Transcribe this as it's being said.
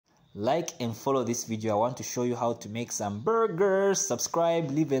like and follow this video. I want to show you how to make some burgers.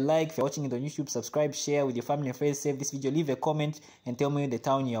 Subscribe, leave a like. If you're watching it on YouTube, subscribe, share with your family and friends, save this video, leave a comment and tell me the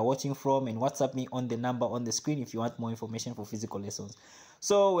town you are watching from, and WhatsApp me on the number on the screen if you want more information for physical lessons.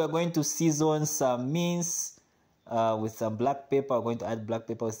 So we're going to season some mince with some black pepper. We're going to add black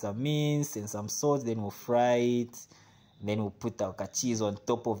pepper with some mince and some salt, then we'll fry it. Then we'll put our cheese on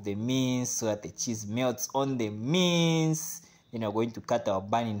top of the mince so that the cheese melts on the mince. Then we're going to cut our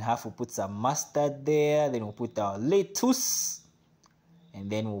bun in half. We'll put some mustard there. Then we'll put our lettuce.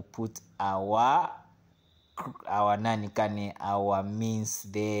 And then we'll put our mince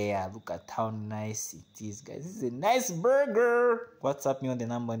there. Look at how nice it is, guys. This is a nice burger. WhatsApp me on the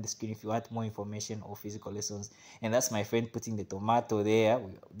number on the screen if you want more information or physical lessons. And that's my friend putting the tomato there.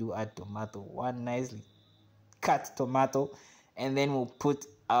 We do add tomato, one nicely cut tomato. And then we'll put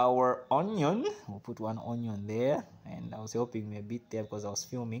our onion. We'll put one onion there, and I was helping me a bit there because I was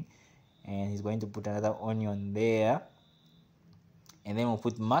filming, and he's going to put another onion there. And then we'll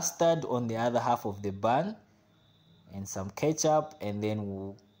put mustard on the other half of the bun and some ketchup, and then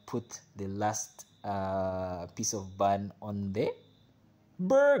we'll put the last piece of bun on the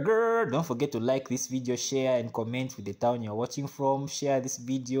burger. Don't forget to like this video, share and comment with the town you're watching from. Share this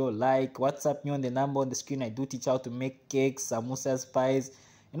video, like, WhatsApp me on the number on the screen. I do teach how to make cakes, samosas, pies,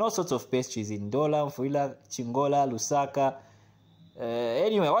 and all sorts of pastries in Ndola, Mfuila, Chingola, Lusaka.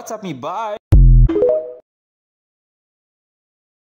 Anyway, WhatsApp me. Bye.